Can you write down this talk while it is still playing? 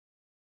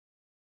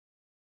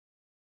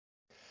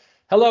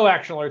Hello,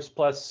 Action Alerts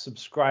Plus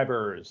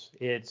subscribers.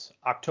 It's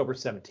October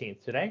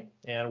 17th today,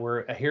 and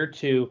we're here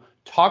to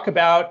talk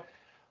about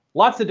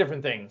lots of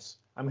different things.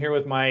 I'm here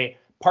with my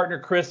partner,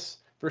 Chris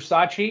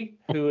Versace,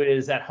 who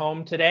is at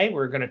home today.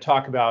 We're going to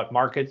talk about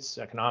markets,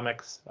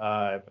 economics,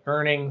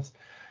 earnings,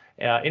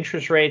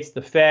 interest rates,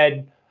 the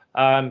Fed.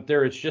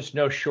 There is just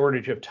no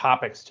shortage of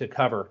topics to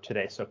cover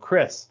today. So,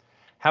 Chris,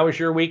 how was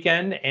your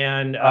weekend,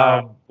 and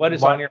what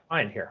is on your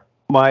mind here?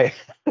 My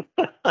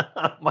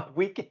my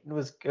weekend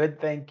was good,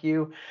 thank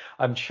you.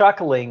 I'm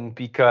chuckling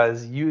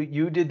because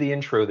you did the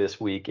intro this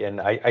week, and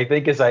I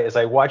think as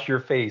I watch your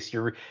face,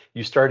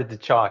 you started to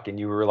chalk, and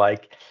you were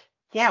like,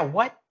 yeah,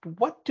 what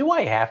do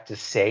I have to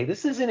say?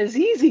 This isn't as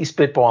easy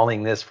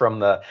spitballing this from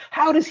the.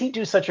 How does he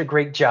do such a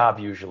great job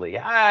usually?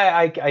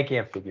 I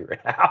can't figure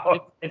it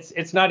out.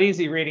 It's not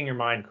easy reading your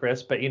mind,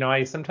 Chris, but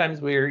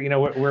sometimes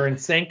we're in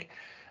sync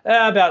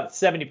about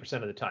 70%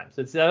 of the time.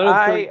 So it's the other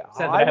 30%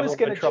 that I was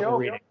going to trouble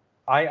reading.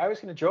 I was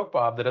going to joke,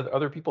 Bob, that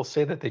other people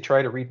say that they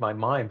try to read my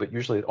mind, but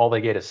usually all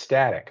they get is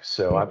static.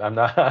 So I'm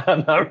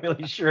not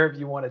really sure if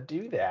you want to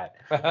do that.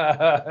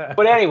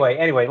 But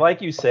anyway,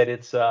 like you said,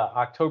 it's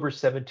October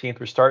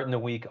 17th. We're starting the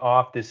week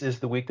off. This is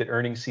the week that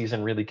earnings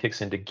season really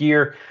kicks into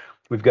gear.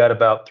 We've got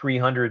about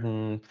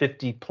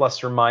 350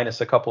 plus or minus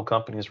a couple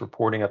companies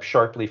reporting up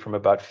sharply from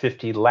about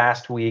 50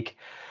 last week.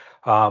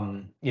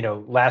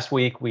 Last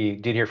week we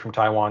did hear from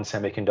Taiwan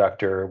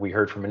Semiconductor. We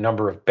heard from a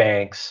number of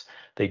banks.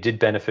 They did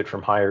benefit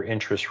from higher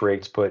interest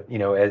rates, but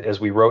as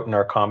we wrote in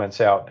our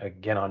comments out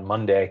again on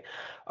Monday,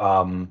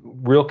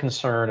 real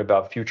concern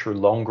about future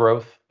loan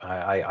growth.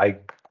 I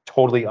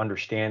totally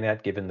understand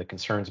that, given the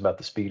concerns about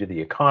the speed of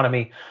the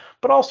economy,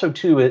 but also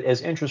too,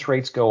 as interest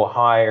rates go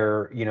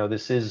higher,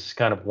 this is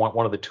kind of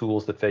one of the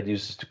tools the Fed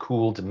uses to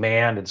cool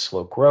demand and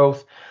slow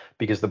growth,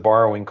 because the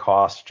borrowing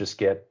costs just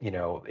get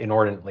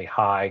inordinately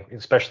high,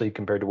 especially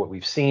compared to what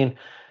we've seen.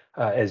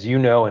 As you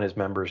know, and as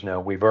members know,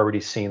 we've already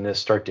seen this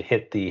start to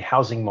hit the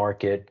housing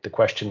market. The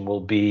question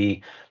will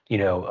be,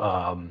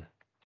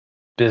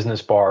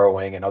 business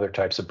borrowing and other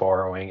types of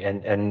borrowing.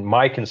 And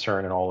my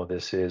concern in all of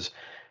this is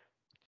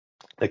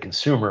the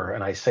consumer.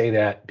 And I say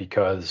that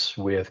because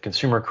with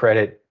consumer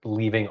credit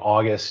leaving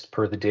August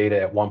per the data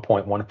at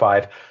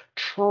 1.15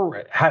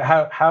 trillion,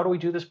 how do we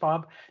do this,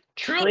 Bob?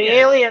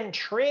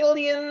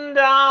 Trillion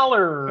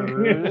dollars.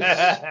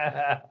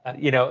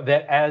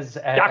 That as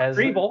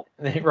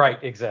right,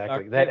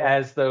 exactly. That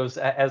as those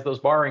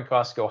borrowing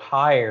costs go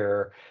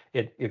higher,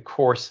 it of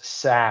course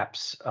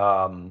saps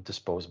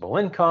disposable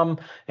income,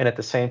 and at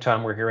the same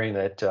time we're hearing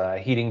that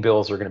heating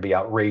bills are going to be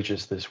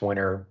outrageous this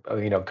winter.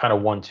 Kind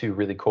of 1-2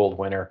 really cold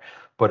winter,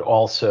 but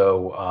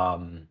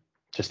also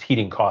just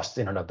heating costs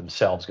in and of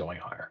themselves going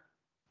higher.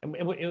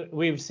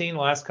 We've seen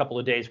the last couple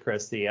of days,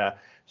 Chris, the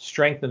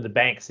strength of the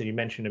banks that you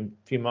mentioned a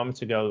few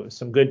moments ago.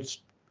 Some good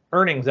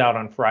earnings out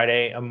on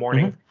Friday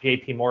morning.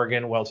 JP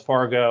Morgan, Wells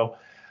Fargo,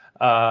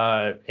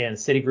 and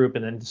Citigroup,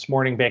 and then this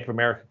morning Bank of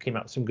America came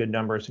out with some good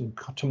numbers. And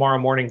tomorrow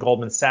morning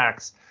Goldman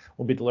Sachs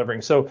will be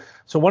delivering. So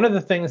one of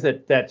the things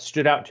that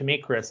stood out to me,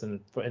 Chris, in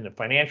the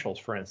financials,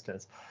 for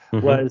instance,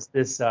 was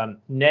this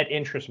net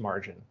interest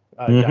margin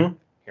down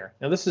here.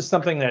 Now this is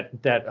something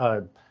that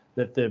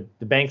the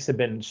banks have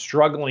been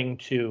struggling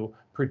to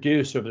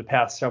produce over the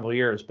past several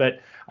years.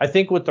 But I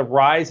think with the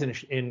rise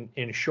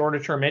in shorter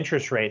term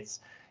interest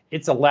rates,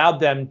 it's allowed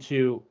them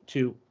to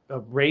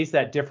raise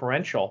that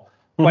differential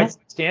quite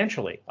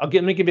substantially. Let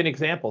me give you an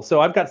example.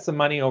 So I've got some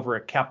money over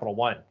at Capital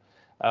One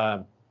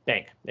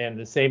Bank and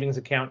the savings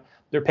account.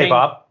 They're paying.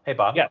 Hey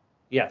Bob. Yeah.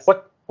 Yes.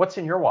 What's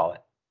in your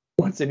wallet?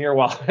 What's in your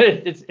wallet?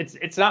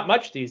 It's not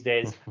much these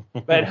days,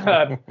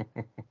 but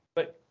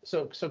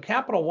So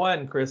Capital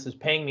One, Chris, is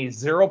paying me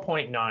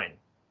 0.9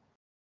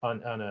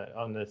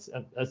 on this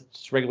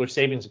regular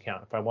savings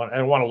account. If I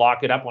don't want to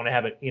lock it up, want to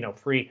have it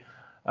free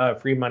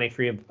money,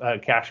 free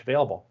cash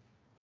available.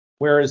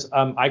 Whereas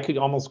I could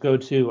almost go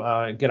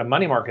to get a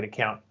money market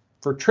account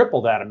for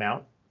triple that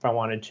amount if I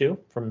wanted to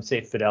from,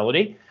 say,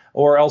 Fidelity,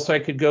 or else I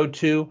could go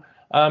to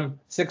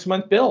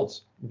 6-month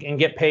bills and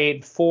get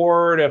paid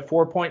 4 to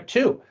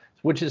 4.2.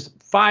 Which is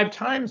 5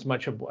 times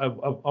much of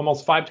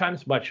almost 5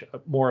 times much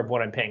more of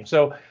what I'm paying.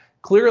 So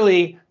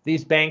clearly,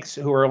 these banks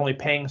who are only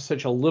paying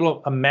such a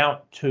little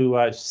amount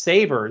to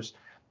savers,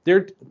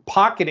 they're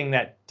pocketing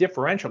that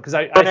differential, because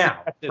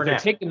they're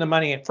taking the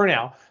money in for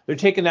now. They're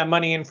taking that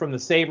money in from the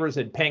savers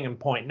and paying them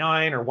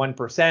 0.9 or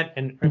 1%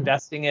 and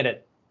investing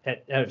it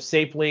at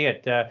safely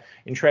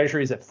in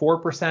treasuries at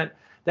 4%.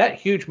 That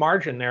huge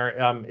margin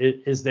there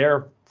is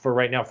there for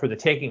right now for the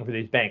taking for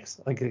these banks,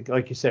 like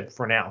you said,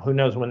 for now. Who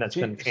knows when that's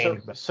going to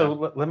change?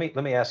 So let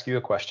me ask you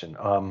a question,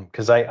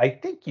 because I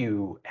think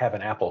you have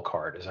an Apple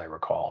card, as I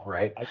recall,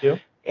 right? I do.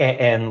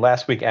 And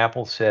last week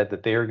Apple said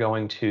that they are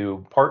going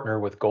to partner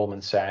with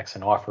Goldman Sachs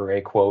and offer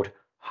a quote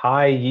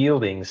high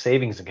yielding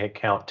savings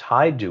account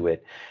tied to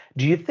it.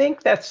 Do you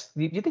think that's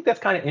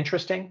kind of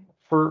interesting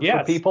for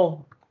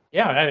people?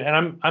 Yeah,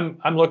 and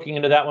I'm looking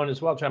into that one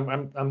as well.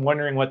 I'm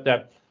wondering what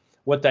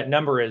that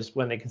number is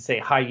when they can say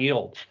high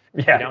yield.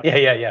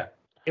 Yeah.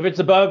 if it's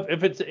above,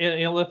 if it's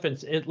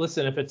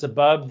listen, if it's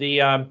above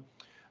the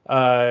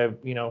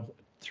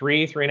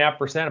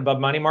 3.5% above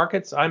money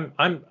markets, I'm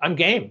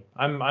game.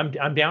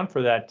 I'm down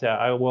for that.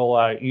 I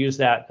will use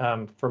that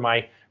for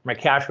my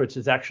cash, which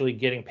is actually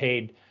getting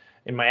paid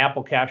in my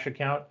Apple Cash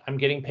account. I'm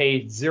getting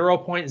paid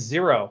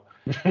 0.0,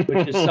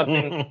 which is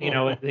something,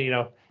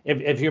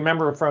 if you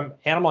remember from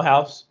Animal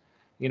House,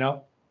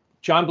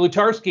 John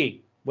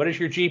Blutarsky, what is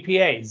your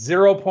GPA?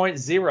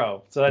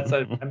 0.0. So that's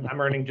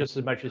I'm earning just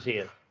as much as he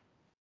is.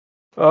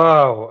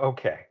 Oh,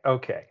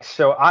 okay.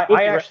 So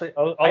I actually,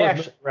 all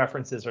those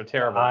references are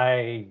terrible.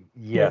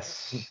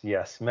 Yes.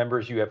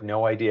 Members, you have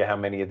no idea how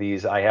many of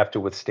these I have to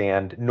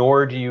withstand,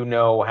 nor do you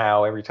know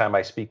how every time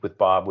I speak with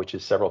Bob, which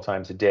is several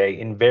times a day,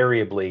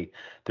 invariably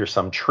there's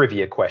some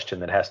trivia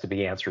question that has to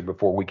be answered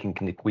before we can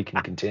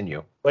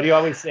continue. What do you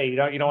always say? You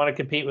don't want to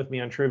compete with me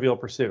on Trivial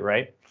Pursuit,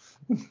 right?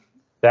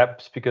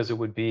 That's because it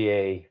would be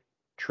a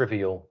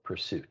Trivial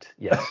Pursuit.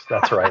 Yes,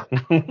 that's right.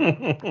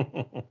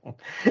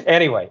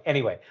 Anyway,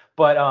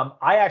 but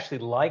I actually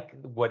like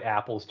what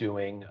Apple's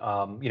doing.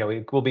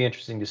 It will be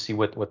interesting to see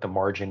what the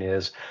margin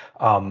is.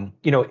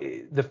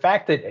 The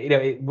fact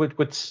that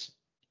what's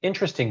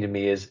interesting to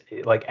me is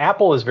like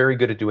Apple is very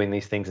good at doing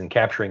these things and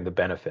capturing the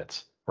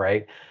benefits,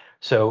 right?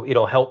 So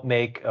it'll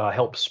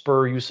help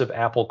spur use of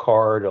Apple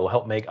Card. It'll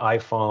help make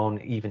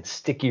iPhone even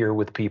stickier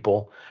with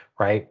people,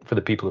 right? For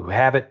the people who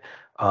have it.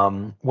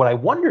 What I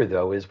wonder,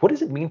 though, is what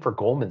does it mean for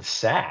Goldman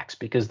Sachs?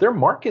 Because their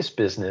Marcus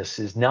business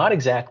is not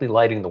exactly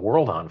lighting the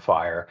world on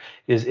fire.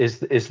 Is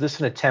this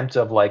an attempt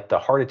of like the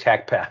heart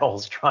attack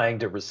battles trying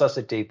to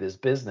resuscitate this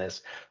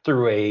business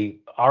through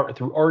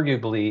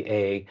arguably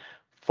a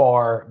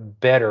far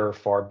better,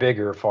 far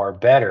bigger, far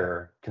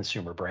better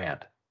consumer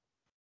brand?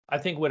 I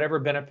think whatever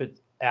benefits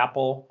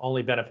Apple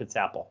only benefits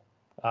Apple.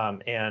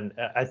 And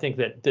I think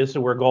that this is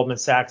where Goldman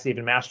Sachs,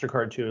 even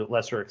MasterCard to a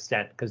lesser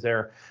extent, because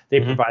they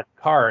provide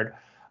the card.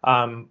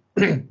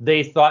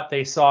 They thought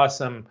they saw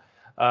some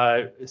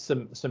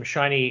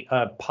shiny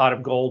pot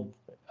of gold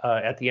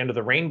at the end of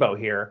the rainbow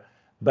here.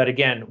 But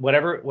again,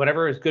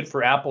 whatever is good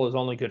for Apple is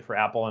only good for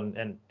Apple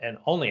and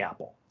only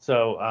Apple.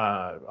 So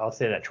I'll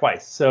say that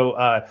twice. So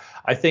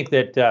I think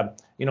that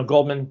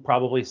Goldman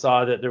probably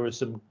saw that there was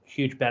some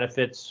huge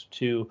benefits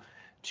to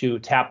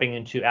tapping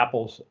into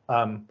Apple's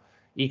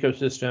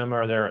ecosystem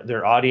or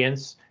their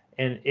audience,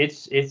 and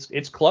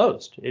it's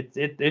closed.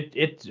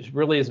 It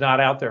really is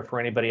not out there for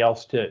anybody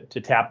else to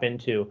tap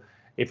into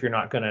if you're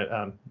not going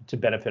to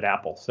benefit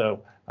Apple.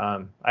 So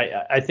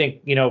I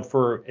think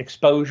for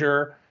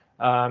exposure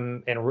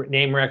and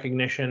name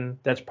recognition,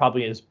 that's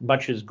probably as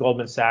much as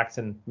Goldman Sachs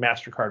and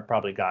MasterCard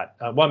probably got.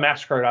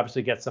 MasterCard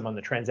obviously gets some on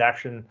the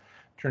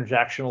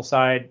transactional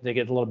side. They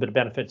get a little bit of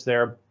benefits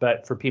there,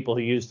 but for people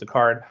who use the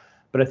card.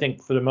 But I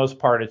think for the most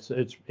part, it's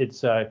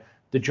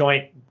the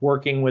joint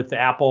working with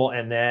Apple,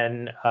 and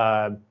then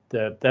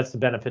that's the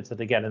benefits that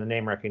they get in the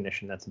name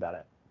recognition. That's about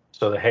it.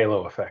 So the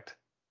halo effect.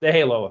 The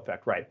halo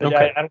effect, right? But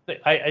okay. I don't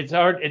think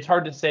it's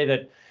hard to say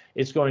that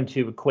it's going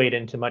to equate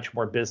into much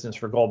more business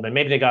for Goldman.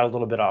 Maybe they got a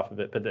little bit off of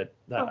it, but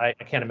I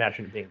can't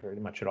imagine it being very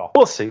much at all.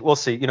 We'll see.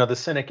 The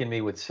cynic in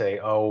me would say,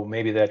 oh,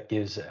 maybe that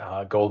gives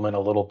Goldman a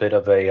little bit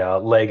of a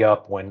leg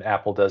up when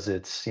Apple does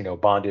its,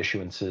 bond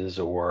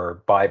issuances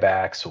or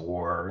buybacks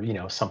or,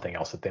 something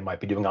else that they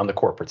might be doing on the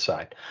corporate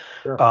side.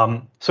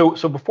 Sure.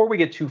 So before we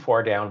get too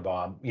far down,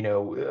 Bob,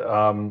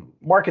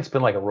 market's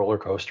been like a roller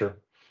coaster.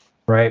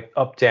 Right,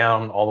 up,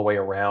 down, all the way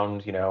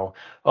around.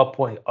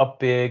 Up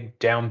big,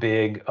 down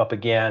big, up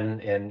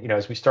again, and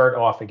as we start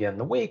off again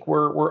the week,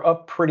 we're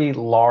up pretty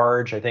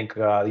large. I think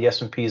the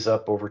S&P is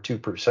up over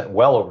 2%,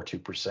 well over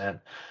 2%.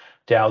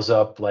 Dow's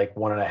up like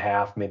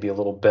 1.5%, maybe a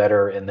little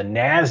better, and the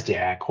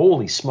Nasdaq,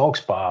 holy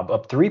smokes, Bob,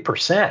 up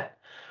 3%.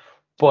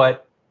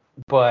 But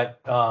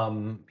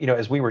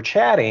as we were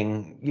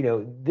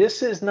chatting,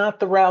 this is not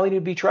the rally to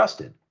be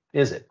trusted,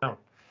 is it?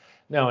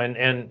 No,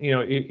 and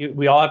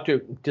we all have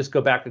to just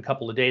go back a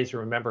couple of days to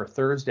remember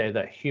Thursday,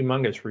 that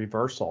humongous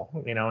reversal,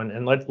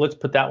 and let's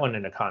put that one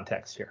into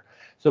context here.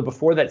 So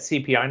before that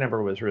CPI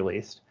number was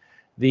released,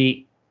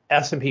 the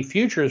S&P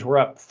futures were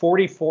up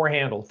 44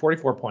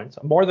 points,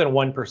 more than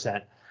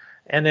 1%.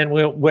 And then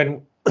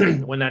when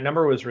that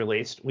number was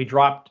released, we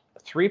dropped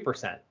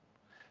 3%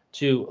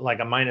 to like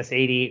a minus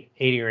 80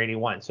 or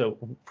 81. So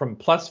from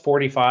plus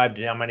 45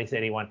 to down minus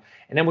 81.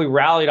 And then we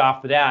rallied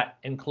off of that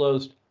and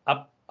closed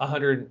up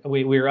 100.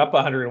 We were up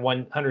 101,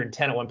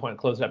 110 at one point,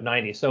 closed up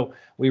 90. So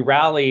we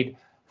rallied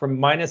from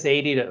minus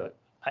 80 to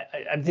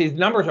these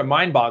numbers are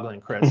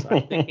mind-boggling, Chris.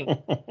 I'm thinking,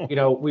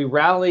 we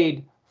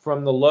rallied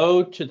from the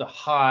low to the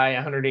high,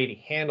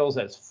 180 handles.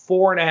 That's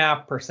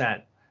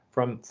 4.5%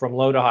 from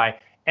low to high,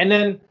 and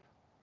then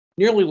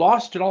nearly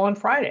lost it all on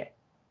Friday.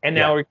 And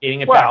now we're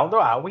getting it back. Well,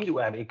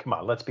 come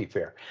on, let's be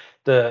fair.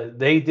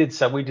 We did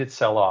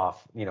sell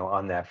off,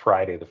 on that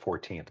Friday the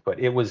 14th, but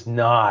it was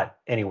not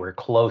anywhere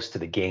close to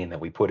the gain that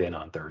we put in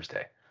on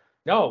Thursday.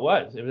 No, it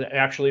was. It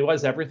actually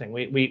was everything.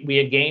 We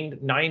had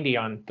gained 90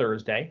 on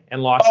Thursday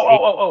and lost.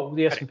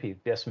 The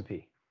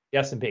S&P. The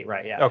S&P,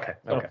 right? Yeah. Okay.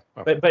 So, Okay.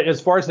 Okay. but as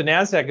far as the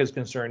Nasdaq is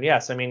concerned,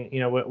 yes. I mean,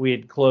 we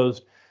had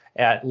closed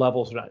at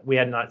levels we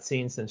had not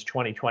seen since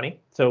 2020.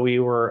 So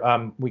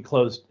we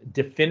closed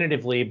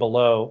definitively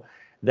below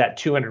that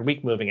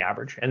 200-week moving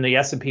average, and the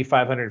S&P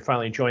 500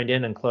 finally joined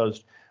in and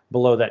closed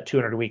below that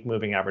 200-week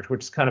moving average,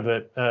 which is kind of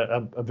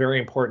a very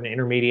important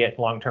intermediate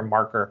long-term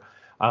marker.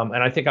 And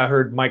I think I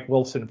heard Mike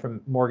Wilson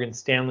from Morgan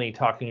Stanley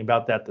talking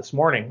about that this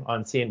morning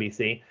on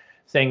CNBC,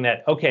 saying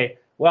that, okay,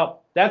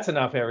 well, that's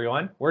enough,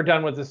 everyone. We're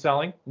done with the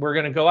selling. We're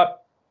going to go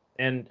up.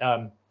 And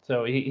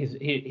so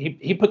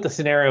he put the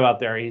scenario out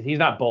there. He's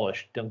not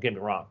bullish, don't get me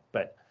wrong,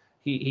 but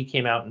he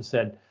came out and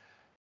said,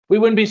 we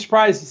wouldn't be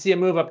surprised to see a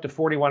move up to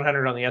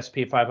 4,100 on the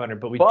S&P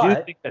 500, but we do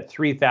think that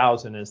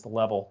 3,000 is the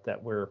level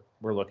that we're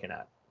looking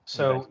at.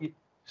 So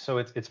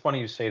it's funny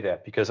you say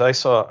that, because I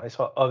saw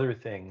other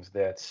things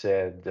that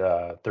said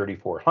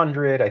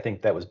 3,400. I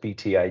think that was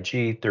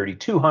BTIG.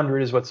 3,200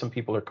 is what some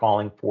people are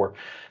calling for.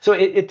 So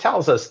it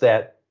tells us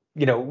that,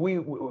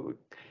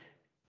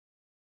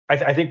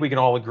 I think we can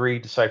all agree,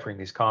 deciphering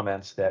these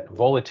comments, that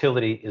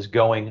volatility is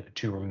going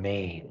to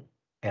remain.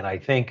 And I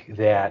think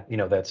that,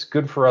 that's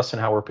good for us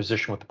and how we're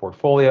positioned with the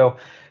portfolio.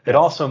 It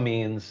also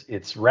means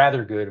it's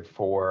rather good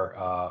for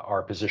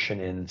our position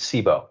in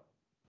SIBO.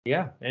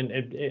 Yeah, and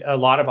a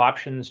lot of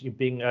options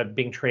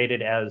being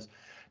traded as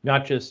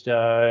not just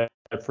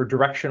for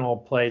directional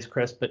plays,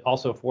 Chris, but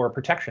also for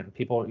protection.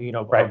 People,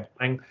 right,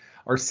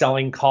 are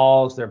selling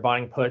calls, they're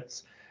buying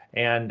puts,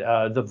 and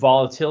the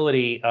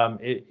volatility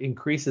it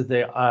increases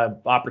the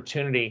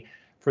opportunity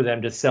for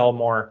them to sell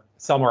more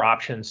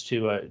options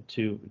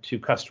to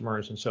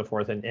customers and so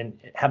forth, and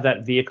have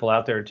that vehicle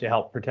out there to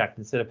help protect,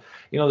 instead of,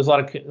 there's a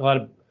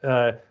lot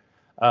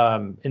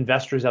of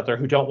investors out there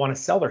who don't want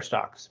to sell their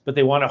stocks, but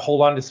they want to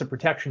hold on to some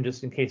protection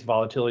just in case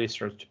volatility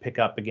starts to pick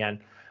up again,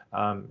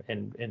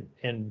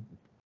 and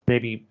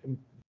maybe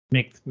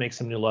make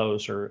some new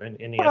lows or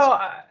in the. Well,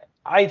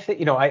 I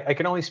think, I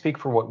can only speak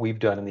for what we've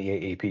done in the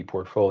AAP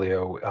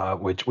portfolio,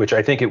 which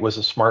I think it was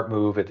a smart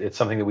move. It's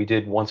something that we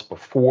did once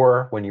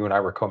before when you and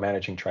I were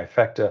co-managing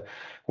Trifecta,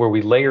 where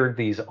we layered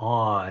these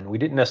on. We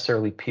didn't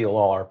necessarily peel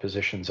all our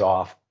positions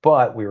off,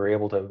 but we were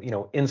able to,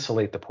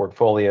 insulate the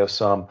portfolio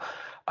some.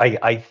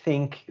 I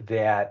think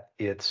that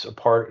it's a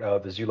part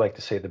of, as you like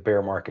to say, the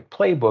bear market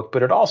playbook,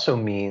 but it also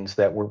means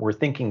that we're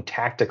thinking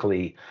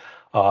tactically,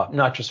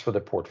 not just for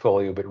the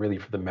portfolio, but really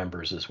for the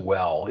members as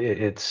well.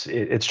 It's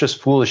just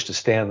foolish to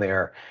stand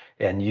there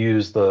and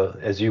use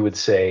as you would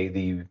say,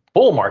 the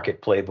bull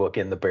market playbook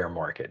in the bear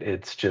market.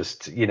 It's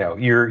just,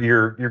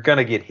 you're going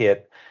to get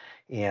hit.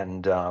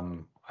 And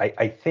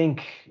I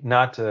think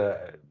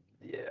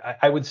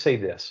I would say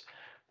this,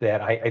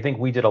 that I think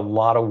we did a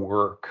lot of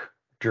work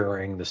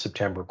during the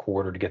September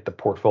quarter to get the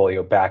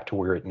portfolio back to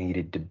where it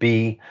needed to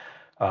be.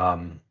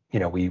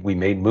 We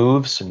made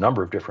moves, a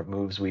number of different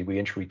moves.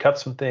 We cut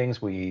some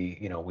things. We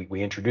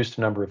introduced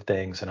a number of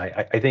things, and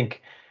I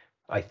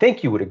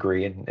think you would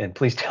agree, and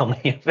please tell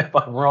me if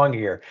I'm wrong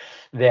here,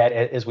 that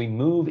as we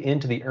move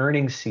into the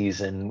earnings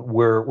season,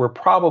 we're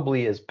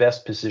probably as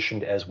best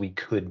positioned as we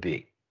could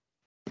be.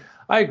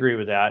 I agree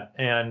with that,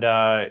 and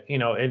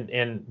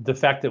and the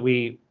fact that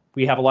we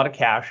have a lot of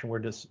cash and we're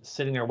just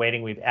sitting there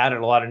waiting. We've added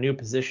a lot of new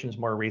positions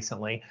more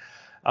recently,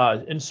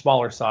 in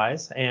smaller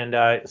size,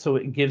 and so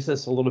it gives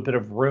us a little bit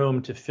of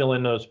room to fill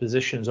in those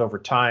positions over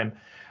time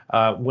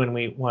when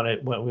we want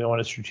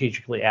to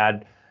strategically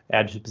add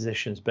to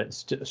positions. But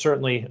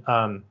certainly,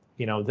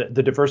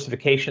 the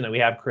diversification that we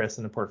have, Chris,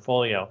 in the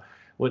portfolio,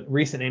 with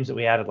recent names that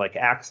we added like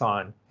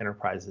Axon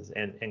Enterprises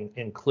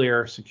and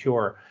Clear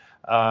Secure,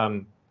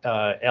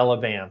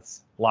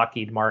 Elevance,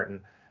 Lockheed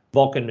Martin,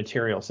 Vulcan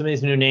Materials, some of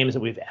these new names that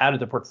we've added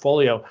to the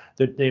portfolio,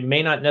 that they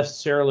may not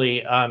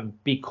necessarily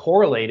be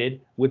correlated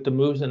with the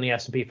moves in the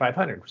S&P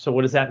 500. So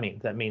what does that mean?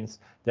 That means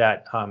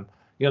that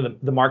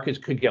the markets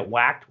could get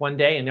whacked one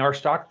day and our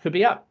stock could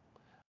be up.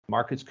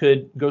 Markets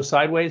could go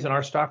sideways and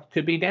our stock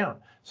could be down.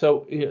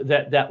 So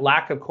that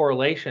lack of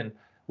correlation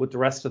with the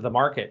rest of the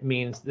market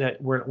means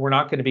that we're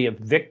not going to be a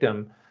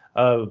victim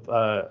of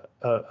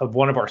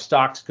one of our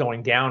stocks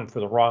going down for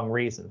the wrong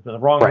reason. The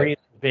wrong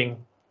reason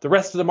being the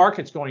rest of the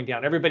market's going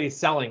down. Everybody's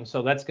selling,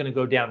 so that's going to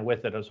go down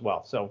with it as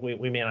well. So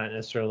we may not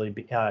necessarily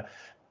be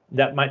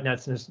that might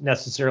not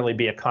necessarily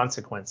be a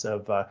consequence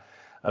of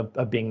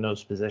being in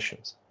those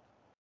positions.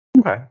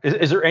 Okay.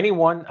 Is there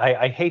anyone?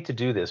 I hate to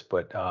do this,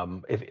 but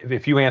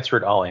if you answer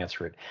it, I'll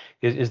answer it.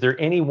 Is there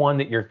anyone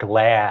that you're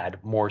glad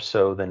more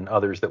so than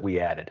others that we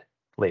added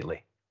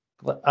lately?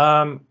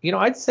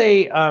 I'd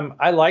say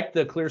I like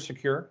the Clear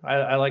Secure.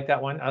 I like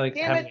that one. I like.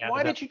 Damn it!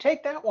 Why did you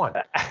take that one?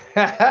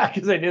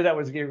 Because I knew that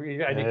was.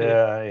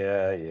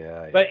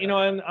 Yeah. But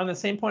on the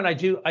same point, I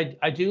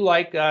do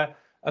like a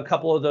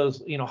couple of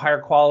those higher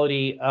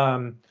quality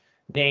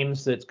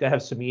names that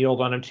have some yield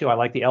on them too. I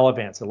like the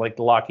Elevance. I like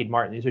the Lockheed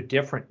Martin. These are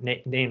different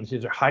names.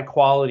 These are high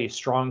quality,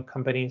 strong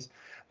companies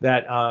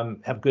that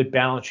have good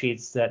balance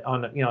sheets. That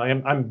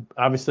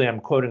I'm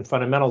quoting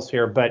fundamentals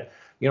here, but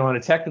on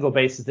a technical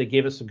basis, they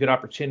gave us a good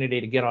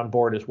opportunity to get on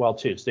board as well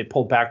too. So they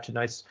pulled back to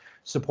nice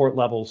support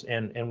levels,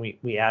 and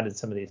we added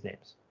some of these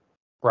names.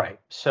 Right.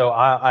 So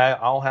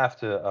I'll have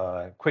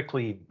to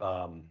quickly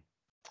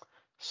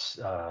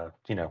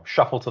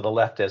shuffle to the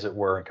left, as it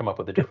were, and come up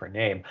with a different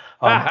name.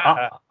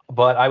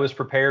 But I was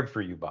prepared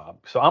for you, Bob.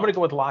 So I'm going to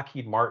go with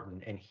Lockheed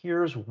Martin, and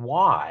here's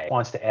why. It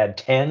wants to add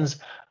tens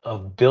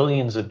of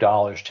billions of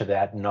dollars to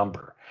that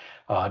number,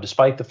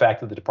 despite the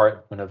fact that the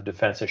Department of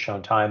Defense has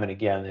shown time and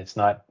again it's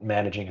not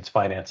managing its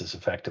finances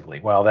effectively.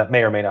 Well, that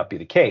may or may not be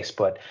the case,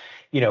 but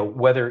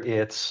whether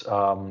it's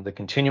the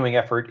continuing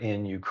effort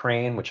in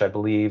Ukraine, which I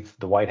believe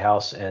the White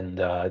House and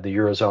the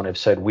Eurozone have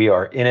said we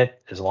are in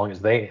it as long as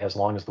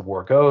the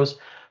war goes,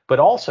 but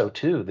also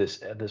too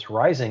this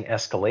rising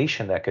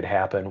escalation that could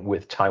happen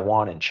with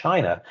Taiwan and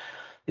China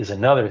is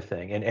another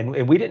thing.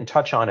 And we didn't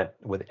touch on it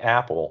with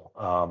Apple.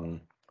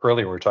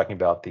 Earlier we were talking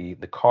about the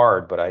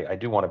card, but I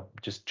do want to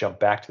just jump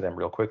back to them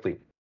real quickly.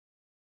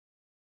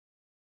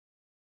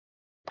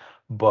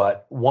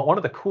 But one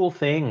of the cool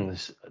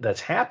things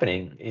that's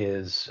happening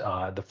is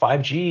the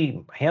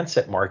 5G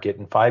handset market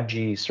and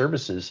 5G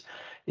services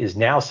is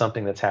now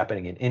something that's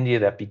happening in India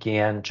that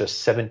began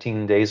just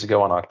 17 days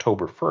ago on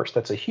October 1st.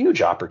 That's a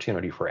huge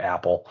opportunity for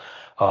Apple,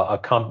 a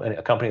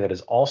company that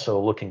is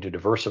also looking to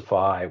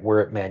diversify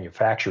where it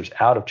manufactures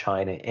out of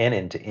China and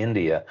into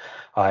India.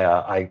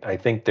 I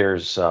think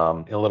there's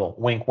a little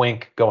wink,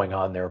 wink going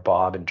on there,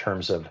 Bob, in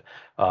terms of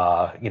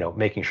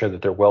making sure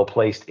that they're well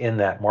placed in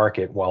that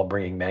market while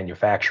bringing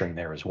manufacturing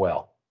there as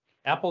well.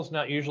 Apple's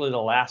not usually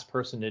the last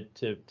person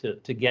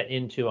to get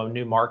into a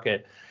new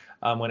market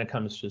when it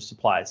comes to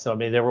supplies. So I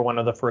mean, they were one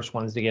of the first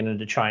ones to get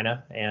into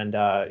China, and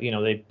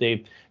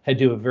they had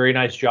to do a very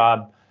nice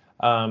job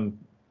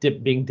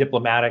being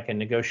diplomatic and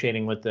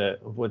negotiating with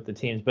the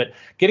teams. But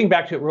getting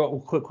back to a real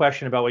quick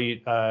question about what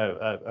you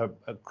a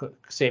quick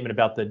statement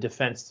about the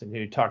defense, and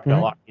you talked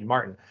about Lockheed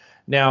Martin.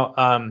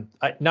 Now,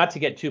 not to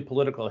get too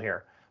political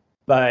here,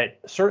 but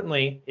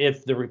certainly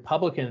if the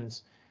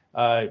Republicans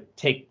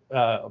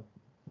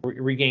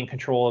regain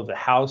control of the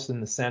House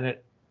and the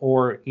Senate,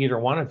 or either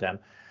one of them,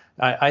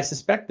 I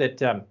suspect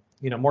that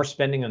more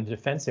spending on the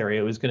defense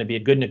area is going to be a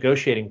good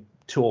negotiating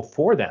tool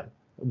for them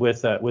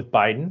with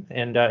Biden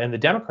and the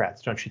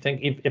Democrats, don't you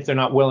think? If they're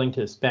not willing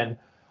to spend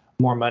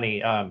more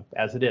money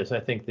as it is, I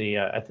think the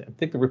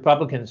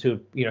Republicans,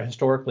 who've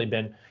historically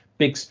been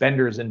big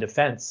spenders in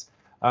defense,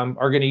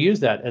 are going to use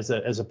that as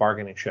a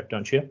bargaining chip,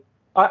 don't you?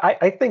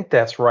 I think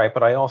that's right,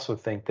 but I also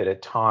think that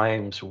at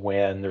times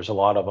when there's a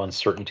lot of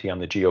uncertainty on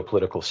the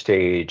geopolitical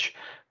stage,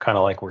 kind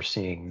of like we're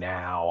seeing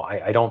now,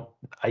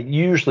 I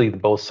usually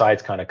both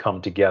sides kind of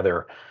come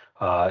together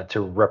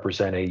to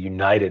represent a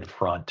united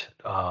front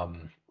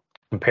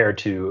compared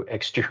to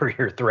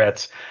exterior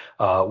threats,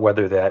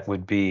 whether that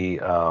would be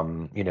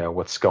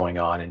what's going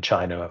on in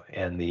China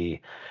and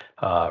the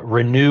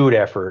renewed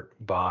effort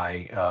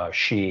by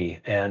Xi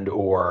and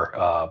or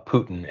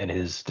Putin and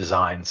his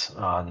designs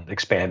on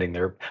expanding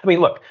their. I mean,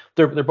 look,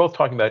 they're both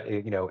talking about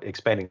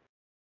expanding.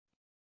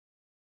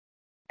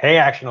 Hey,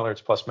 Action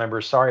Alerts Plus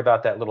members, sorry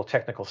about that little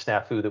technical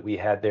snafu that we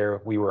had there.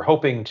 We were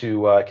hoping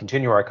to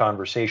continue our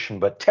conversation,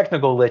 but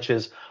technical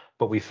glitches.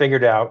 But we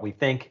figured out, we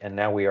think, and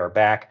now we are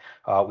back.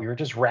 We were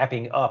just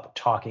wrapping up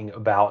talking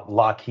about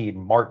Lockheed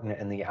Martin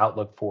and the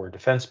outlook for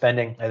defense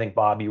spending. I think,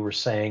 Bob, you were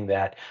saying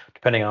that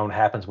depending on what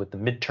happens with the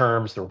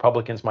midterms, the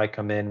Republicans might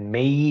come in.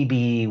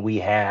 Maybe we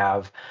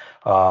have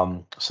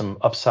some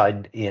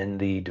upside in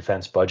the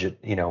defense budget.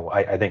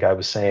 I think I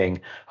was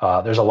saying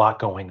there's a lot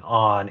going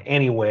on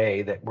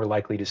anyway that we're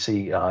likely to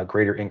see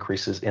greater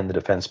increases in the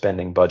defense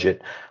spending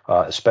budget,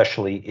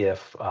 especially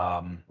if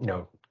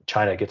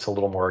China gets a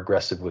little more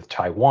aggressive with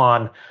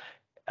Taiwan.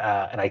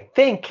 And I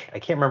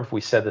can't remember if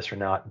we said this or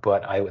not,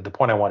 but the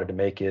point I wanted to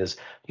make is,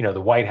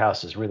 the White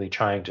House is really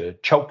trying to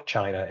choke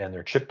China and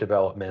their chip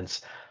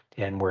developments,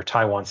 and where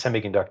Taiwan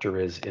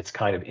Semiconductor is, it's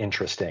kind of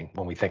interesting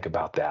when we think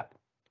about that.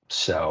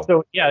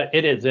 So yeah,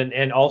 it is.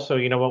 And also,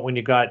 when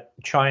you got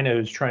China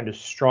who's trying to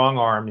strong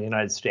arm the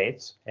United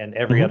States and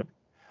every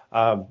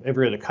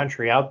other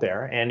country out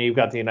there, and you've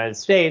got the United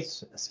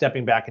States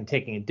stepping back and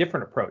taking a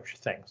different approach to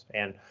things,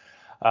 and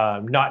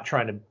not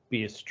trying to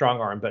be a strong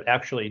arm, but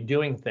actually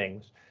doing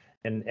things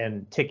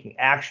and taking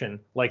action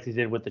like they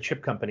did with the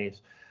chip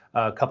companies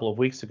a couple of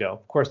weeks ago.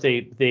 Of course,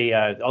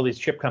 they all these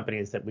chip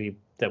companies that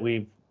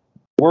we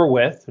were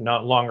with,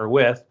 not longer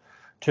with,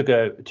 took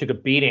a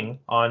beating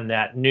on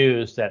that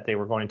news that they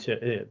were going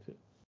to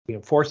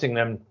forcing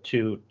them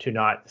to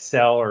not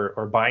sell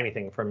or buy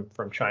anything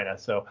from China.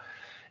 So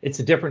it's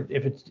a different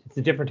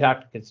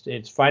tactic.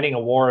 It's fighting a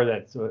war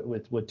that's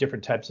with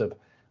different types of,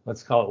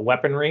 let's call it,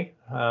 weaponry.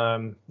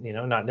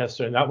 Not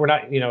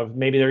necessarily.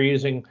 Maybe they're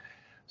using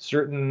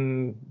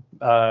certain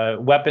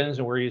weapons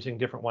and we're using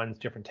different ones,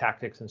 different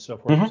tactics, and so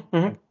forth.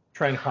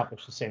 Trying to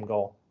accomplish the same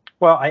goal.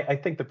 Well, I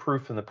think the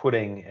proof in the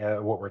pudding,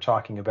 what we're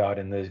talking about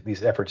in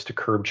these efforts to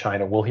curb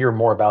China, we'll hear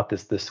more about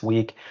this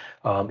week.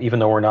 Even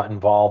though we're not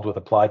involved with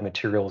Applied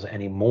Materials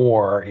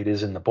anymore, it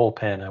is in the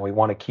bullpen, and we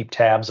want to keep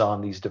tabs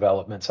on these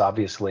developments.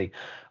 Obviously,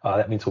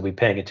 that means we'll be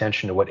paying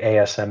attention to what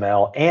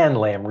ASML and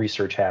Lam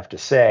Research have to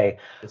say.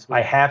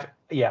 I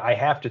yeah, I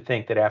have to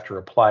think that after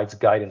Applied's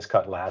guidance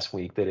cut last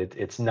week, that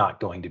it's not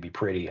going to be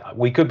pretty.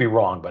 We could be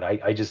wrong, but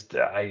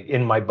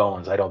in my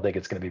bones, I don't think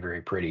it's going to be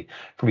very pretty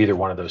from either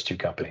one of those two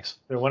companies.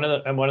 One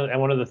of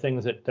the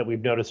things that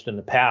we've noticed in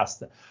the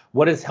past,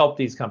 what has helped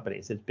these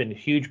companies? It's been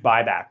huge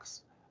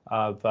buybacks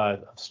of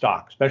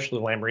stock, especially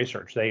Lam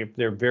Research.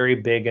 They're very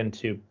big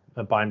into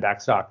buying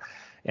back stock.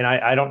 And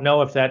I don't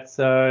know if that's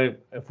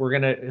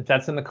if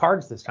that's in the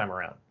cards this time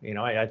around.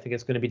 I think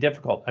it's going to be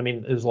difficult. I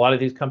mean, there's a lot of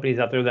these companies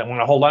out there that want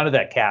to hold on to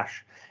that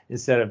cash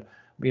instead of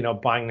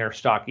buying their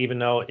stock, even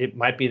though it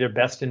might be their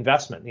best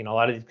investment. A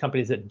lot of these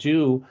companies that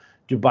do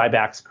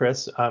buybacks,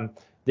 Chris,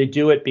 they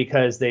do it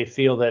because they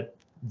feel that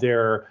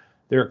their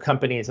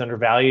company is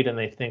undervalued, and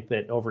they think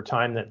that over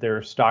time that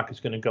their stock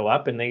is going to go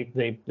up, and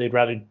they'd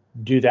rather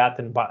do that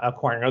than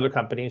acquiring other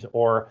companies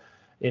or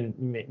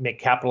make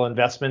capital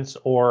investments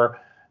or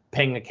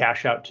paying the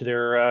cash out to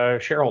their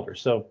shareholders.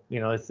 So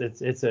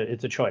it's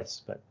a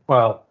choice. But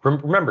well,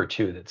 remember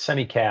too that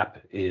semi-cap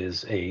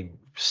is a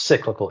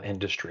cyclical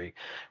industry,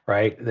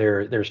 right?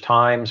 There's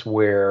times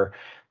where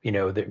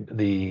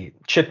the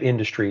chip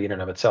industry in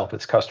and of itself,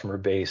 its customer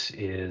base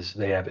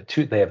they have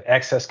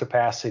excess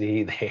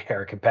capacity, they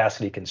are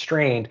capacity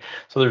constrained.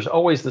 So there's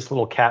always this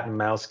little cat and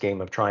mouse game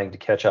of trying to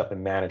catch up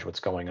and manage what's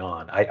going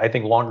on. I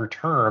think longer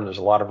term, there's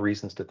a lot of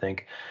reasons to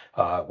think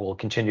we'll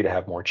continue to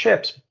have more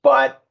chips,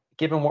 but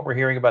given what we're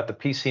hearing about the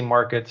PC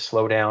market,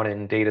 slowdown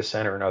in data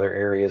center and other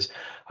areas,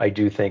 I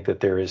do think that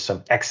there is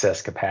some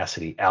excess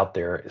capacity out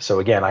there.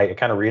 So again, I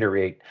kind of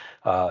reiterate,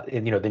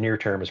 the near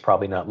term is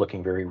probably not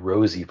looking very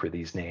rosy for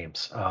these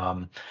names.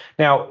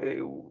 Now,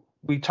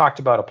 we talked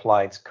about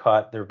Applied's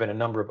cut. There have been a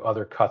number of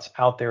other cuts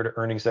out there to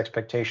earnings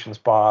expectations,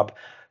 Bob.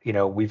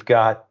 We've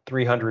got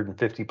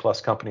 350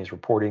 plus companies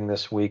reporting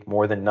this week,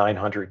 more than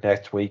 900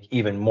 next week,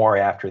 even more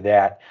after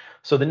that.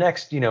 So the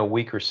next,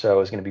 week or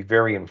so is going to be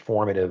very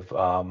informative.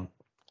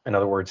 In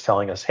other words,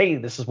 telling us, hey,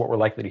 this is what we're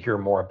likely to hear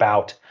more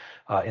about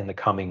in the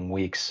coming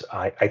weeks.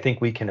 I think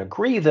we can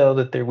agree, though,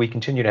 that we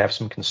continue to have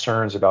some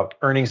concerns about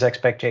earnings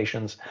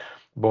expectations,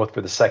 both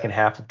for the second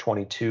half of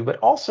 22, but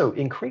also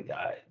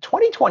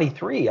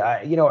 2023.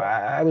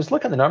 I was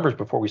looking at the numbers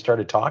before we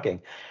started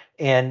talking,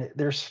 and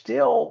there's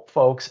still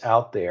folks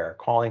out there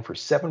calling for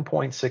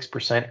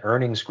 7.6%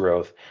 earnings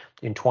growth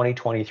in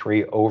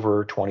 2023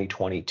 over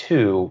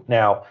 2022.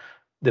 Now,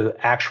 the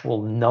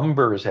actual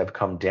numbers have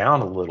come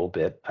down a little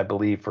bit. I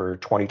believe for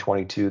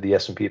 2022, the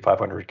S&P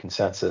 500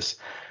 consensus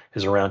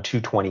is around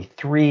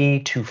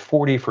 223,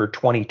 240 for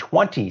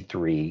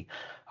 2023.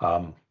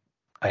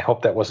 I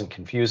hope that wasn't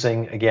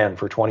confusing. Again,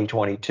 for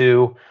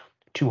 2022,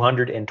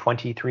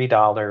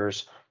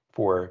 $223.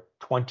 For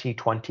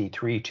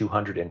 2023,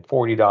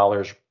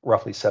 $240,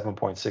 roughly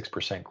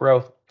 7.6%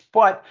 growth.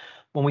 But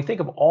when we think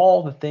of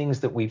all the things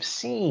that we've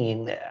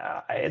seen,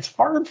 it's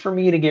hard for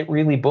me to get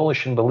really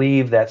bullish and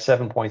believe that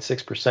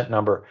 7.6%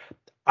 number.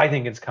 I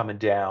think it's coming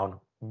down.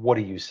 What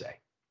do you say?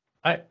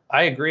 I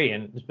agree,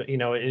 and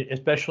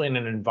especially in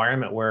an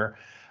environment where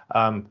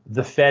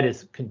the Fed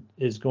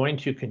is going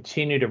to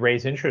continue to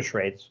raise interest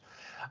rates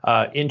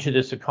into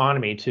this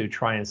economy to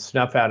try and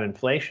snuff out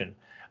inflation.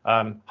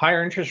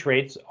 Higher interest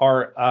rates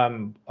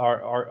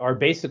are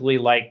basically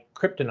like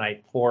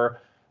kryptonite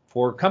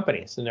for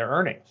companies and their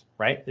earnings,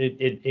 right?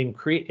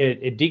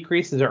 It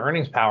decreases their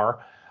earnings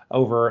power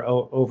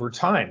over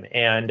time,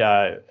 and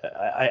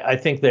I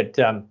think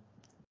that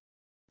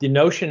the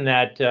notion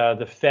that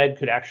the Fed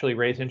could actually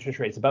raise interest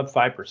rates above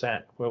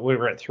 5%,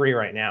 we're at 3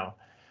 right now,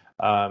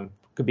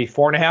 could be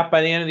 4.5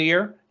 by the end of the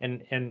year,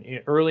 and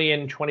early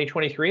in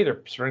 2023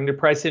 they're starting to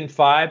price in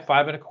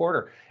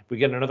 5.25. If we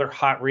get another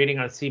hot reading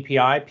on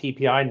CPI,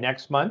 PPI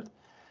next month,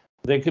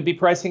 they could be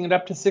pricing it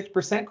up to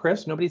 6%,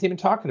 Chris. Nobody's even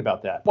talking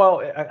about that.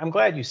 Well, I'm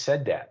glad you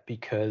said that,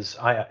 because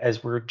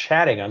as we're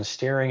chatting, I'm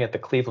staring at the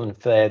Cleveland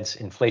Fed's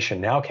inflation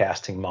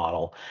nowcasting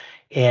model,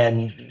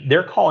 and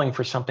they're calling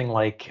for something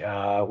like,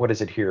 what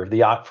is it here?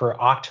 For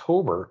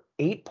October,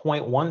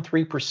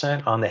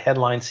 8.13% on the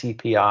headline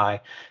CPI,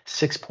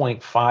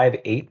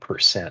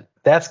 6.58%.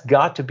 That's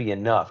got to be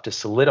enough to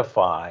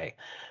solidify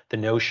the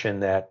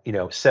notion that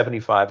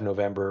 75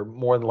 November,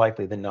 more than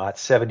likely than not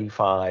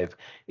 75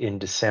 in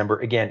December.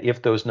 Again,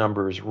 if those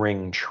numbers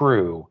ring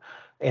true,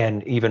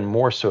 and even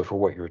more so for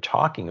what you're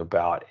talking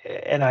about.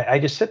 And I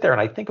just sit there and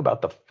I think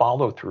about the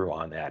follow through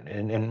on that.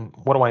 And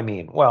what do I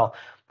mean? Well,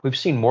 we've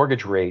seen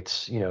mortgage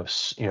rates,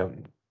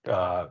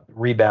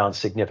 rebound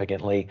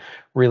significantly,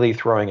 really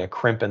throwing a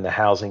crimp in the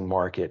housing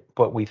market.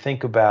 But we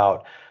think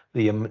about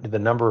the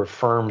number of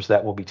firms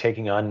that will be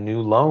taking on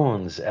new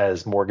loans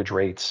as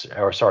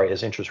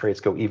as interest rates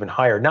go even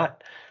higher.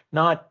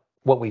 Not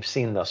what we've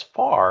seen thus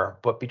far,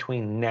 but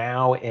between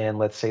now and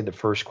let's say the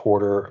first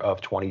quarter of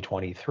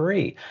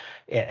 2023.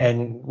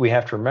 And we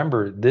have to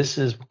remember, this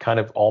is kind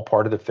of all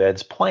part of the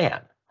Fed's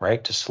plan,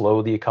 right? To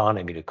slow the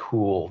economy, to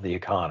cool the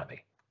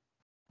economy.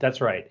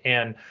 That's right.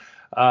 And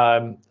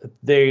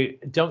they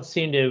don't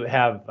seem to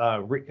have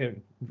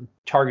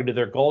targeted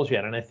their goals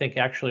yet. And I think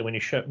actually when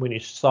you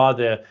saw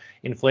the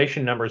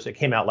inflation numbers that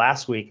came out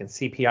last week in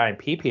CPI and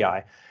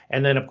PPI,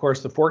 and then of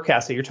course the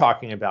forecast that you're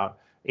talking about,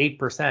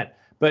 8%.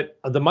 But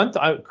the month,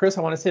 Chris,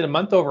 I want to say the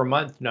month over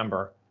month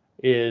number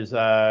is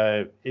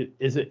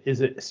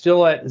it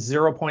still at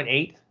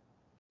 0.8?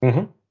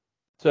 Mm-hmm.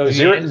 So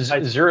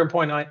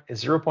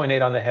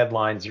 0.8 on the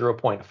headline,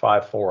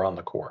 0.54 on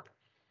the core.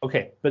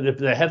 Okay, but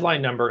the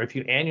headline number, if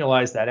you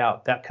annualize that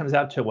out, that comes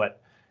out to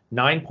what?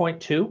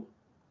 9.2?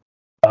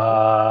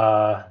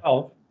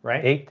 12,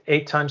 right?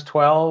 8 times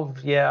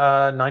 12,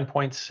 yeah,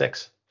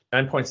 9.6.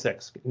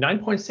 9.6.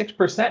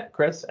 9.6%,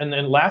 Chris. And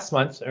then last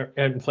month's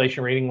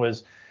inflation reading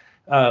was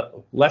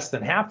less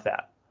than half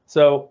that.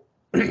 So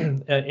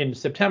in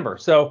September.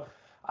 So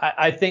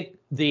I think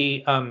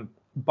the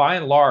by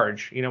and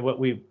large,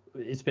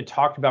 it's been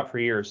talked about for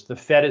years. The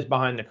Fed is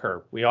behind the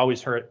curve. We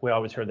always heard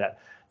that.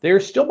 They're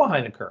still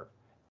behind the curve,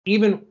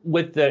 even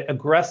with the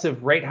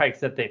aggressive rate hikes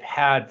that they've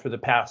had for the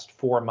past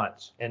 4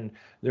 months, and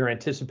they're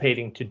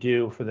anticipating to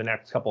do for the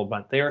next couple of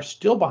months. They are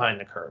still behind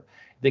the curve.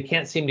 They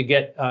can't seem to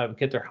get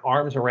their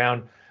arms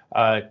around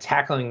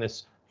tackling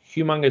this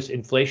humongous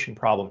inflation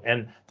problem.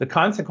 And the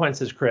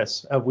consequences,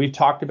 Chris, we've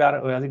talked about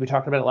it. I think we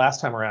talked about it last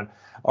time around.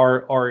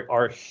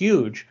 Are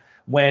huge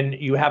when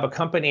you have a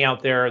company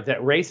out there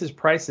that raises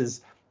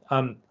prices,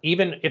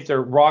 even if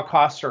their raw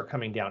costs are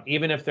coming down,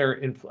 even if their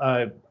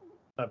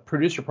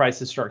producer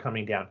prices start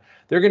coming down.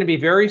 They're going to be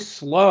very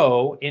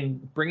slow in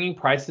bringing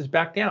prices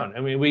back down. I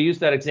mean, we used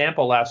that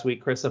example last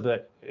week, Chris, of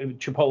the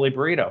Chipotle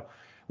burrito,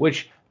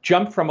 which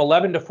jumped from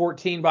 11 to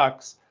 14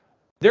 bucks.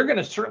 They're going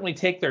to certainly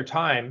take their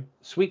time,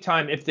 sweet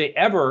time, if they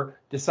ever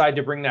decide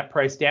to bring that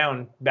price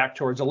down back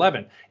towards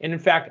 11. And in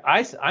fact,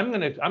 I'm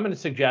going to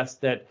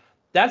suggest that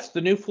that's the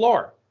new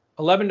floor,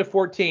 11 to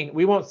 14.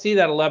 We won't see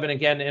that 11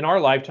 again in our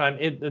lifetime.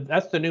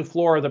 That's the new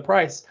floor of the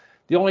price.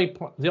 The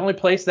only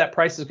place that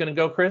price is going to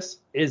go, Chris,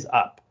 is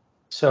up.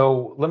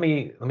 So let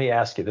me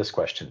ask you this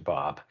question,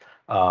 Bob,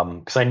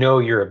 because I know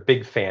you're a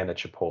big fan of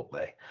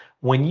Chipotle.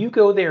 When you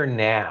go there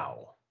now,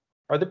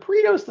 are the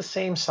burritos the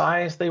same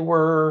size they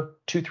were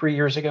 2-3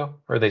 years ago,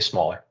 or are they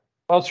smaller?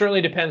 Well, it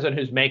certainly depends on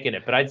who's making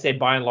it, but I'd say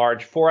by and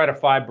large, 4 out of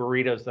 5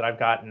 burritos that I've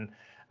gotten,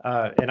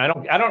 and I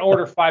don't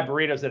order 5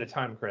 burritos at a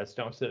time, Chris.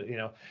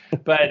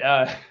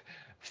 But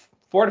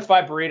 4 to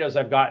 5 burritos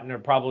I've gotten are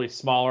probably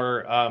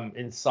smaller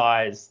in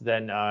size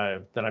than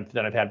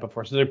I've had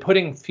before. So they're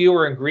putting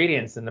fewer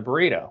ingredients in the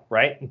burrito,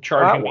 right, and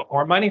charging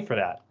more money for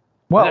that.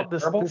 Well,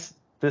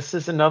 this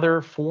is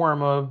another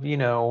form of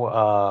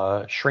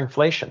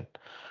shrinkflation,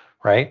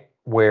 right?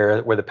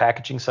 Where the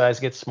packaging size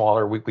gets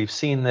smaller. We've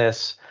seen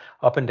this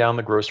up and down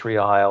the grocery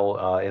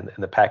aisle in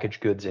the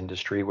packaged goods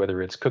industry,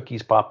 whether it's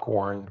cookies,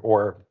 popcorn,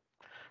 or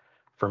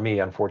for me,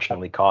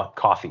 unfortunately,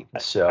 coffee.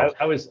 So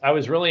I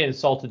was really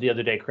insulted the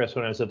other day, Chris,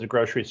 when I was at the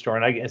grocery store,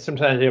 and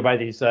sometimes they buy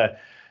these.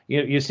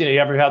 You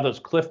ever have those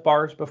Cliff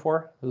bars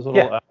before? Those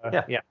little,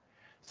 yeah.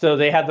 So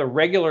they have the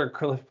regular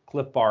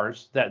Cliff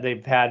bars that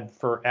they've had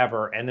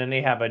forever, and then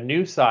they have a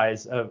new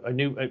size of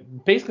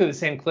basically the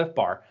same Cliff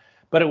bar,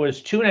 but it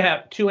was 2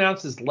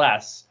 ounces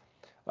less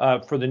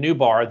for the new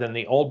bar than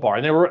the old bar,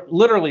 and they were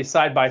literally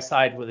side by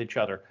side with each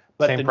other.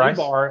 But same price?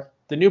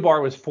 The new bar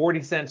was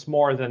 40 cents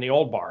more than the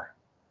old bar.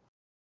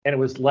 And it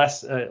was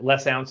less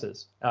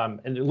ounces,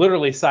 and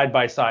literally side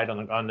by side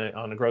on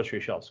the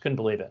grocery shelves. Couldn't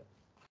believe it.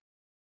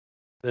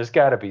 There's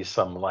got to be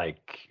some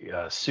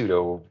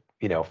pseudo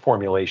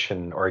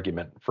formulation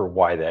argument for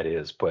why that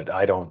is, but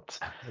I don't.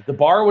 The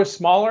bar was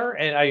smaller,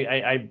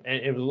 and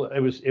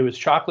it was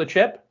chocolate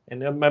chip,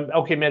 and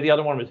okay, maybe the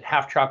other one was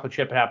half chocolate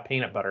chip, half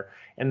peanut butter,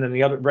 and then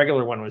the other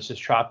regular one was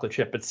just chocolate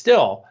chip. But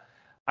still,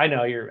 I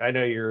know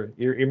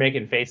you're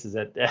making faces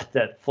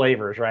at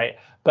flavors, right?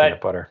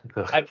 But peanut butter.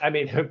 I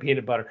mean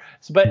peanut butter.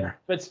 So,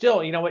 but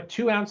still, you know what?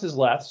 2 ounces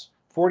less,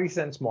 40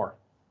 cents more.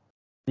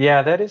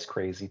 Yeah, that is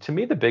crazy. To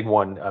me, the big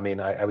one, I mean,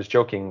 I was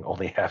joking,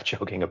 only half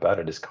joking about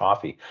it, is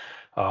coffee.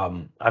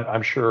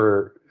 I'm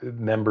sure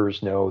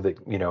members know that,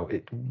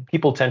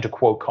 people tend to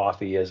quote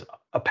coffee as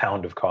a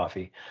pound of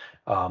coffee.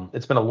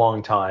 It's been a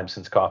long time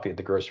since coffee at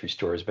the grocery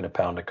store has been a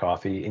pound of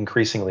coffee.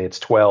 Increasingly, it's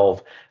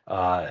 12,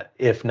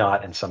 if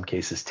not in some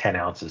cases 10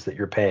 ounces that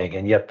you're paying,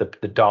 and yet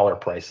the dollar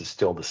price is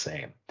still the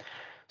same.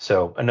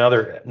 So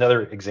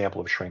another example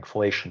of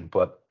shrinkflation.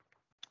 But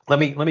let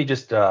me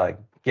just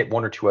get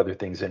one or two other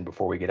things in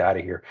before we get out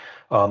of here.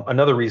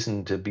 Another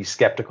reason to be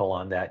skeptical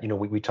on that,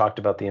 we talked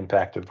about the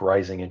impact of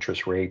rising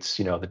interest rates,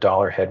 the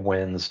dollar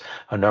headwinds,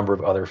 a number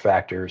of other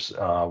factors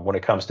when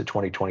it comes to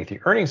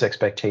 2023 earnings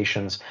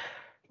expectations.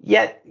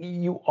 Yet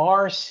you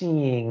are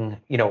seeing,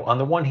 on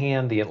the one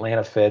hand, the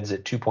Atlanta Fed's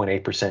at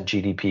 2.8%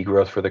 GDP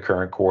growth for the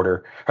current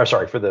quarter,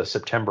 for the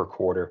September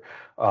quarter.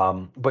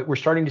 But we're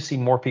starting to see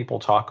more people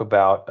talk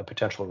about a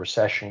potential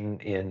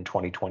recession in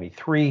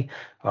 2023.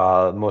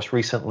 Most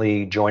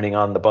recently joining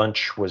on the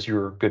bunch was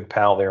your good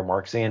pal there,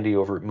 Mark Zandi,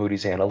 over at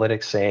Moody's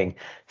Analytics, saying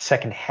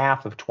second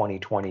half of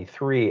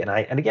 2023.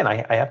 And again,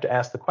 I have to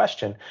ask the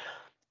question,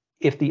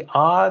 if the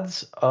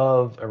odds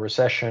of a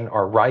recession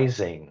are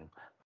rising,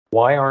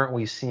 why aren't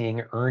we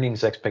seeing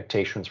earnings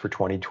expectations for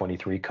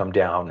 2023 come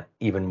down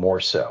even more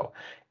so?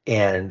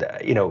 And,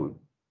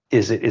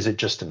 Is it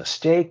just a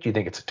mistake? Do you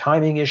think it's a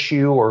timing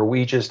issue, or are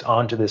we just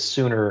onto this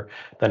sooner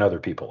than other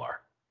people are?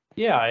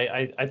 Yeah,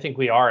 I think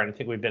we are, and I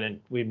think we've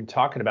been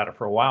talking about it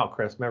for a while,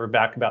 Chris. Remember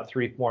back about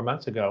 3-4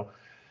 months ago,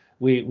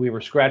 we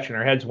were scratching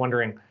our heads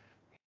wondering,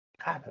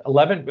 God,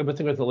 11. I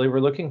think we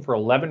were looking for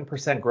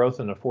 11% growth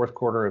in the fourth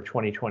quarter of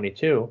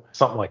 2022,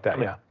 Something like that,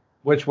 yeah.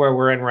 which where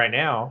we're in right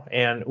now,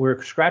 and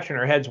we're scratching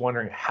our heads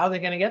wondering how they're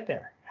going to get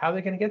there. How are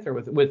they going to get there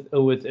with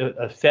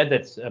a Fed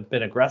that's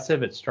been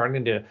aggressive? It's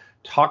starting to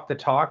talk the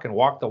talk and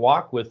walk the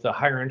walk with the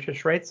higher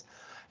interest rates.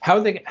 How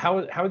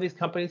are these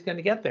companies going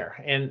to get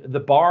there? And the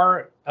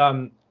bar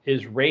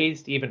is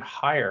raised even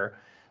higher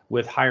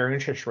with higher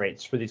interest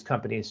rates for these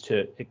companies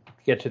to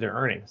get to their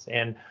earnings.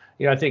 And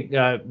I think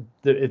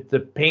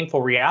the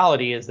painful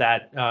reality is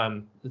that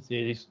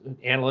these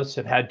analysts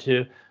have had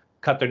to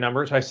cut their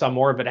numbers. I saw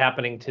more of it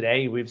happening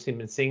today. We've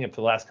been seeing it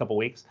for the last couple of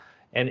weeks,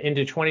 and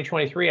into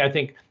 2023, I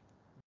think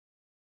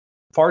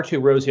far too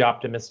rosy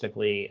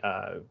optimistically,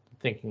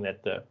 thinking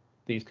that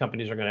these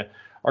companies are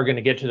going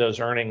to get to those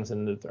earnings,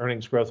 and the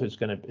earnings growth is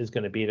going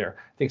to be there.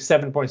 I think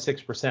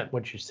 7.6%,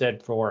 what you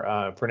said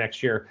for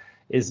next year,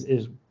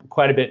 is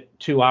quite a bit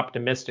too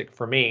optimistic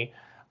for me,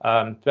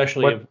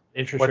 especially if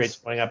interest rates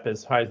going up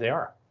as high as they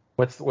are.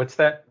 What's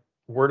that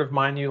word of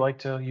mine you like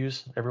to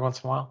use every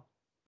once in a while?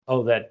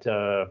 Oh, that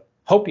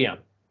hopium.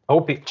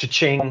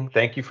 Cha-ching.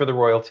 Thank you for the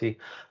royalty.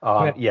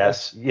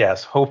 Yes,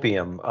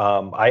 hopium.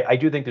 I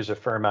do think there's a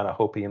fair amount of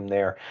hopium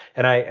there.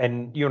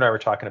 And you and I were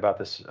talking about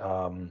this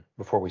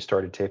before we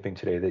started taping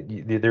today,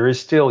 that there is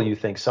still, you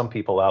think, some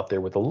people out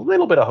there with a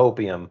little bit of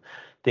hopium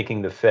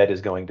thinking the Fed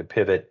is going to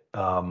pivot.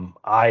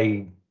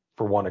 I,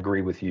 for one,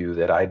 agree with you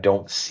that I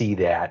don't see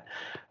that.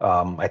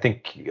 I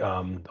think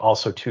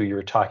also, too, you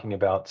were talking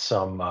about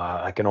some,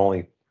 I can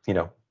only,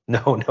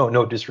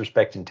 no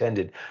disrespect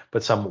intended,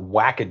 but some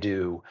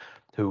wackadoo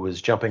who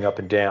was jumping up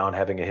and down,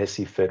 having a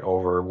hissy fit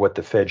over what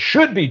the Fed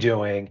should be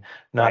doing,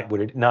 not what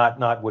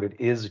it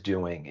is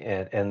doing.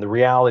 And the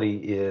reality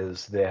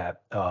is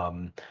that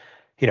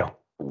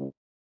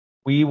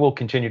we will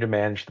continue to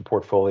manage the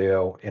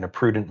portfolio in a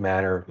prudent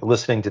manner,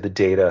 listening to the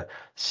data,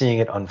 seeing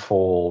it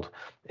unfold,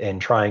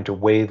 and trying to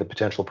weigh the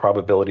potential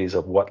probabilities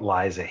of what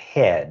lies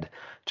ahead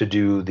to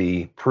do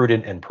the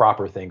prudent and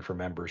proper thing for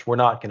members. We're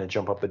not going to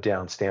jump up and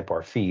down, stamp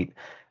our feet,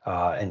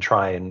 and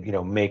try and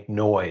make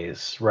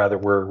noise. Rather,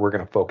 we're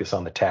going to focus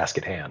on the task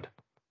at hand.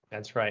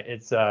 That's right.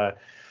 It's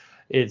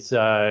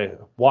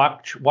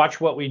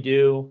watch what we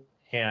do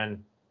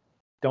and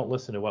don't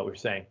listen to what we're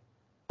saying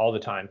all the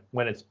time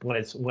when it's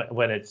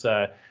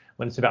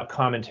about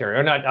commentary,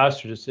 or not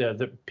us, or just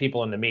the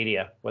people in the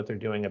media, what they're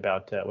doing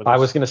about. I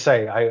was going to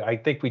say, I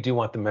think we do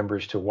want the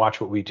members to watch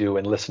what we do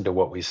and listen to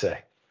what we say.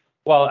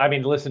 Well, I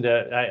mean, listen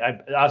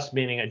to us,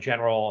 meaning a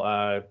general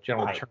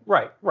term.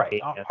 Right.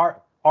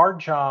 Our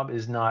job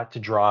is not to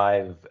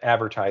drive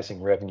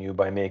advertising revenue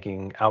by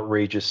making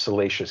outrageous,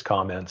 salacious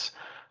comments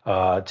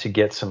to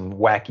get some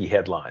wacky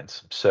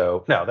headlines.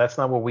 So no, that's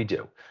not what we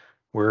do.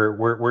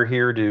 We're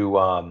here to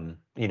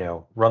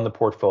run the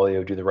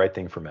portfolio, do the right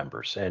thing for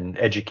members, and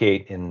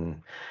educate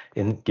and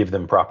give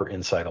them proper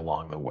insight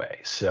along the way.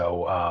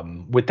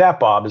 So with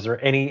that, Bob, is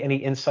there any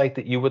insight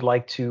that you would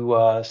like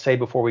to say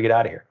before we get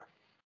out of here?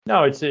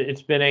 No, it's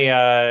been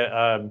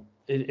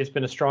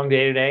a strong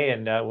day today,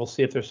 and we'll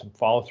see if there's some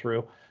follow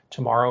through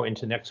tomorrow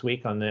into next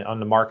week on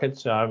the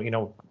markets.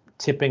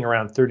 Tipping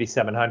around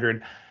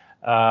 3,700.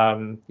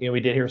 We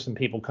did hear some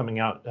people coming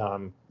out,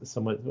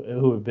 some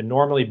who have been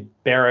normally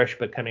bearish,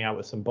 but coming out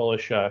with some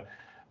bullish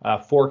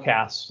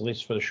forecasts, at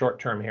least for the short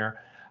term here.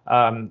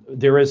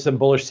 There is some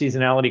bullish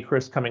seasonality,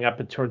 Chris, coming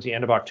up towards the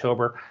end of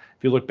October.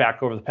 If you look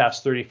back over the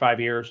past 35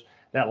 years,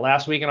 that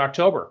last week in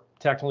October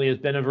technically has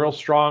been a real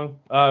strong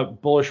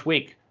bullish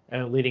week,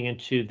 leading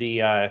into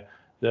the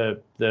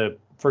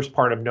first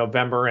part of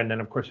November, and then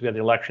of course we have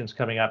the elections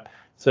coming up.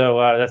 So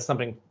that's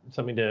something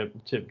to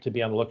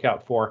be on the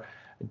lookout for.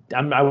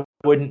 I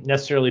wouldn't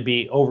necessarily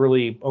be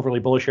overly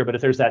bullish here, but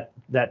if there's that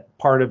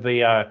part of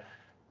the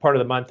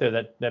month there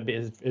that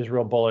is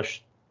real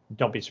bullish,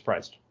 don't be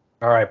surprised.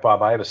 All right,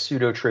 Bob, I have a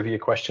pseudo trivia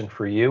question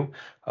for you.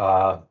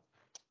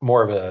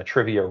 More of a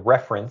trivia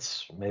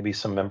reference. Maybe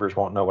some members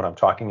won't know what I'm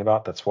talking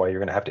about. That's why you're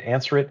going to have to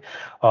answer it.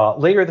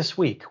 Later this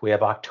week, we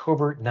have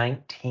October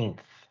 19th.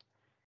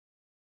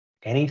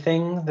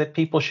 Anything that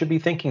people should be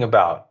thinking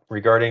about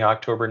regarding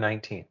October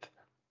 19th?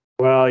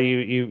 Well,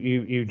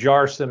 you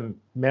jar some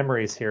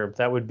memories here.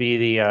 That would be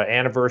the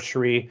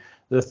anniversary,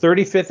 the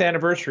 35th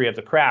anniversary of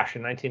the crash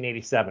in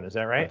 1987. Is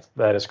that right?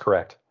 That is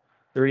correct.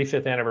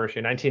 35th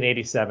anniversary,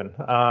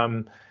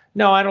 1987.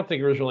 No, I don't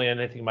think there's really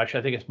anything much.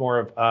 I think it's more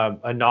of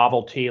a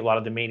novelty. A lot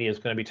of the media is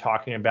going to be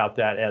talking about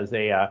that as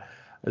a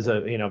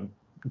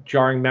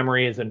jarring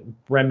memories and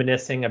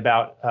reminiscing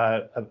about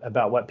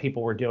what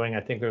people were doing.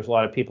 I think there's a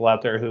lot of people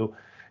out there who,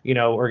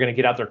 are going to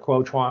get out their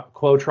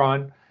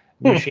Quotron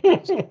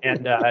machines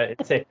and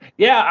say,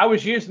 yeah, I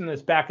was using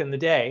this back in the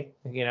day,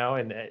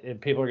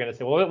 and people are going to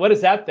say, well, what is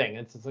that thing?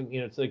 It's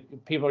like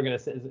people are going to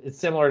say, it's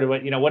similar to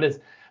what is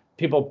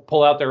people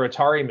pull out their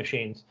Atari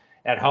machines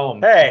at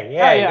home. Hey, Oh,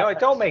 yeah. no,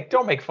 don't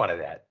make fun of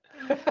that.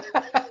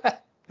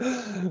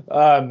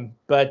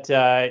 But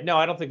no,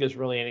 I don't think there's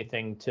really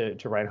anything to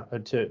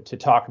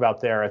talk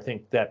about there. I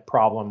think that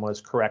problem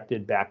was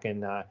corrected back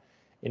in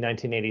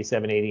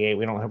 1987, 88.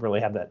 We don't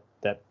really have that.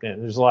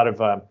 There's a lot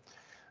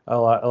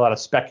of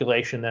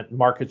speculation that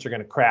markets are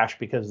going to crash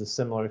because of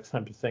similar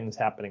type of things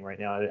happening right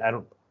now.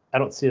 I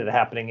don't see that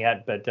happening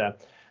yet. But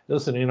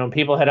listen,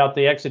 people head out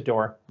the exit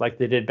door like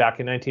they did back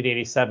in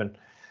 1987.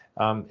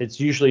 It's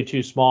usually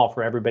too small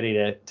for everybody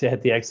to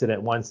hit the exit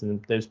at once,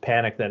 and there's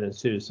panic that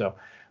ensues. So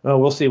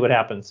we'll see what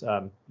happens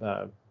down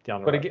the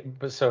road. But again,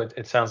 so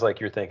it sounds like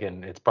you're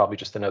thinking it's probably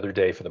just another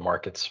day for the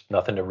markets.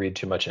 Nothing to read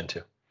too much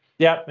into.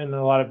 Yeah, and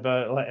a lot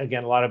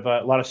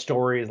of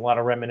stories, a lot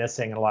of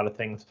reminiscing, and a lot of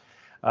things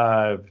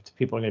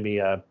people are going to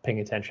be paying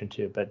attention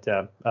to. But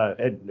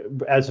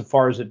as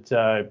far as it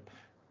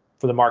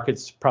for the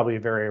markets, probably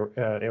very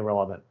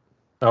irrelevant.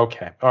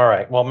 Okay. All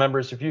right. Well,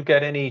 members, if you've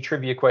got any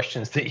trivia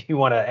questions that you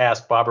want to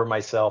ask Bob or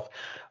myself,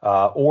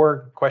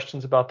 or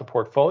questions about the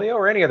portfolio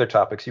or any other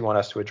topics you want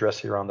us to address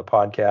here on the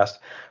podcast,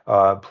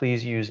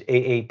 please use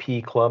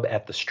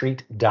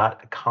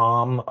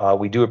aapclub@thestreet.com.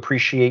 We do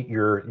appreciate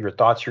your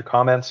thoughts, your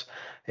comments.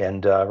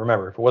 And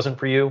remember, if it wasn't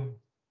for you,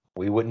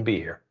 we wouldn't be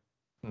here.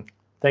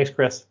 Thanks,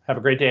 Chris. Have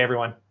a great day,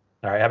 everyone.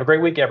 All right. Have a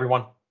great week,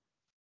 everyone.